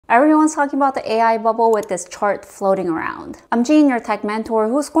Everyone's talking about the AI bubble with this chart floating around. I'm Jean, your tech mentor,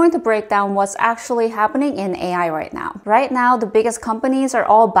 who's going to break down what's actually happening in AI right now. Right now, the biggest companies are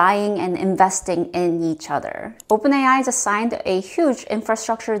all buying and investing in each other. OpenAI just signed a huge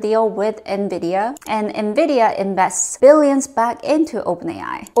infrastructure deal with Nvidia, and Nvidia invests billions back into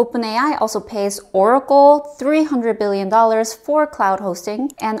OpenAI. OpenAI also pays Oracle $300 billion for cloud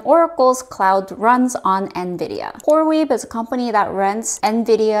hosting, and Oracle's cloud runs on Nvidia. CoreWeave is a company that rents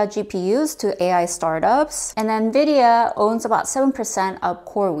Nvidia GPUs to AI startups, and Nvidia owns about 7% of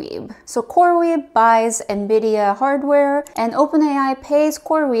CoreWeave. So CoreWeave buys Nvidia hardware, and OpenAI pays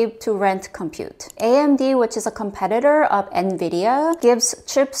CoreWeave to rent compute. AMD, which is a competitor of Nvidia, gives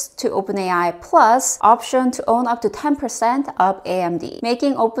chips to OpenAI plus option to own up to 10% of AMD,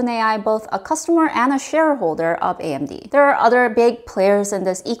 making OpenAI both a customer and a shareholder of AMD. There are other big players in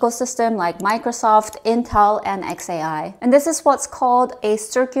this ecosystem like Microsoft, Intel, and xAI. And this is what's called a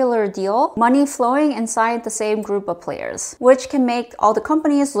circular deal, money flowing inside the same group of players, which can make all the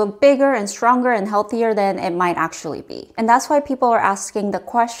companies look bigger and stronger and healthier than it might actually be. And that's why people are asking the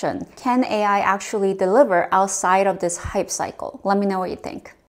question, can AI actually deliver outside of this hype cycle? Let me know what you think.